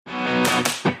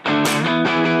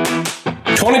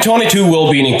2022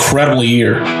 will be an incredible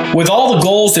year. With all the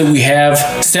goals that we have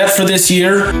set for this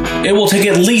year, it will take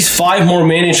at least 5 more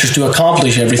managers to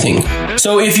accomplish everything.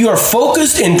 So if you are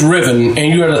focused and driven,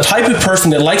 and you are the type of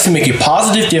person that likes to make a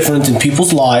positive difference in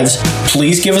people's lives,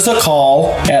 please give us a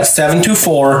call at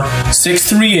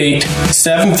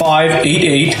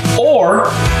 724-638-7588 or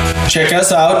check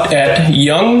us out at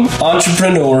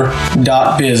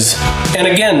youngentrepreneur.biz. And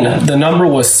again, the number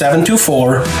was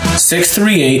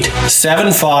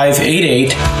 724-638-7588.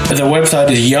 The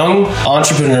website is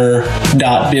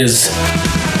youngentrepreneur.biz.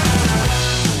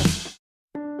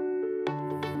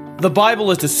 The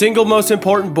Bible is the single most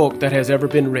important book that has ever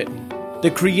been written.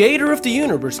 The creator of the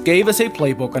universe gave us a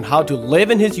playbook on how to live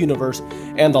in his universe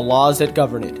and the laws that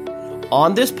govern it.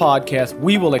 On this podcast,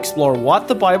 we will explore what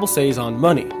the Bible says on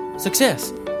money,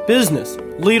 success, business,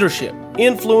 leadership,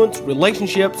 influence,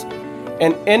 relationships,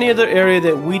 and any other area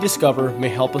that we discover may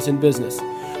help us in business.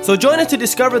 So join us to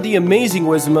discover the amazing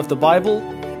wisdom of the Bible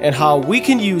and how we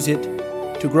can use it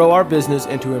to grow our business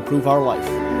and to improve our life.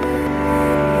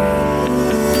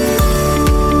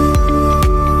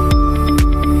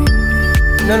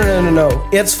 No.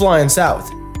 It's flying south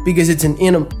because it's an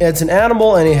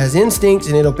animal and it has instincts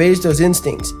and it obeys those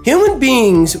instincts. Human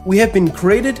beings, we have been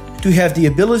created to have the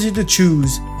ability to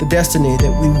choose the destiny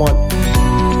that we want.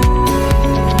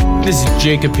 This is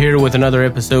Jacob here with another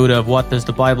episode of What Does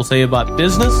the Bible Say About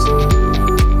Business?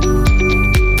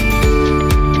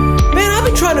 Man, I've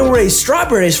been trying to raise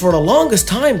strawberries for the longest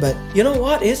time, but you know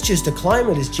what? It's just the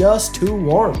climate is just too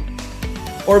warm.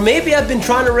 Or maybe I've been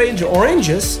trying to raise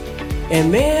oranges,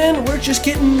 and man, we're just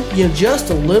getting just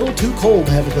a little too cold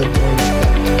to have a good orange.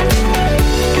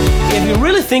 If you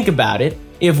really think about it,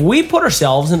 if we put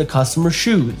ourselves in the customer's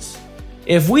shoes,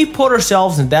 if we put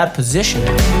ourselves in that position,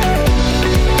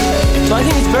 so I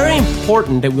think it's very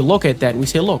important that we look at that and we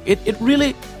say, look, it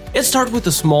starts with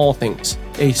the small things.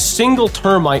 A single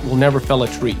termite will never fell a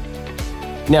tree.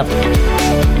 Never.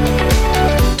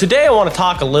 Today I want to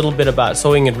talk a little bit about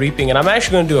sowing and reaping, and I'm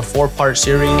actually going to do a 4-part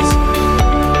series.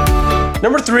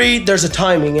 Number 3, there's a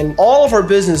timing, and all of our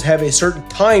business have a certain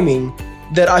timing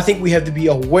that I think we have to be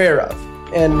aware of.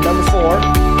 And number 4,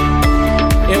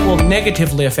 it will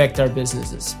negatively affect our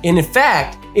businesses. And in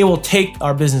fact, it will take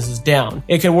our businesses down.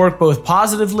 It can work both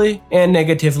positively and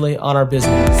negatively on our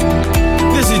business.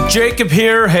 This is Jacob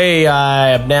here. Hey, I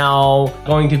am now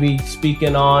going to be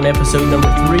speaking on episode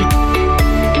number 3.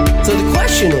 So the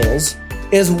question is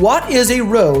what is a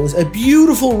rose, a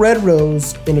beautiful red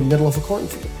rose in the middle of a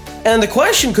cornfield? And the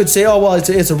question could say, oh, well,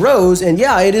 it's a rose, and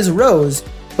yeah, it is a rose,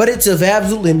 but it's of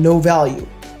absolutely no value.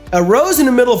 A rose in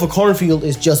the middle of a cornfield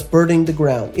is just burning the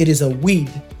ground. It is a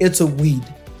weed. It's a weed.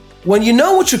 When you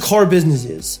know what your core business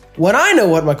is, when I know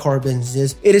what my core business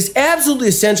is, it is absolutely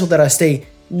essential that I stay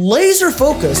laser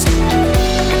focused.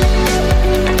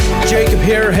 Jacob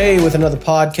here, hey, with another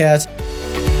podcast.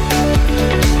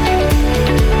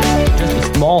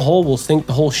 Small hole will sink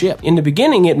the whole ship. In the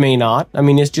beginning, it may not. I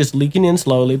mean, it's just leaking in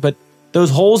slowly, but those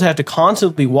holes have to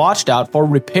constantly be watched out for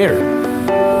repair.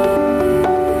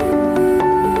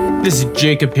 This is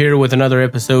Jacob here with another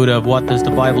episode of What Does the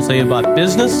Bible Say About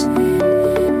Business?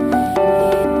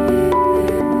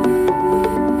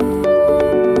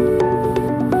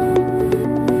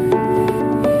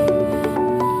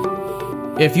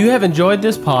 If you have enjoyed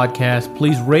this podcast,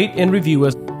 please rate and review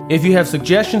us. If you have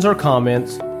suggestions or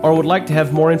comments, or would like to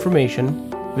have more information,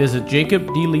 visit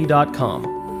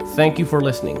jacobdlee.com. Thank you for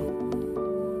listening.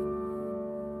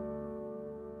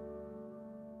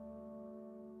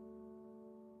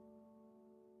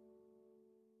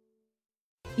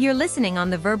 You're listening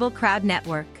on the Verbal Crowd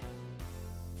Network.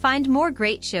 Find more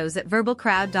great shows at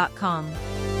verbalcrowd.com.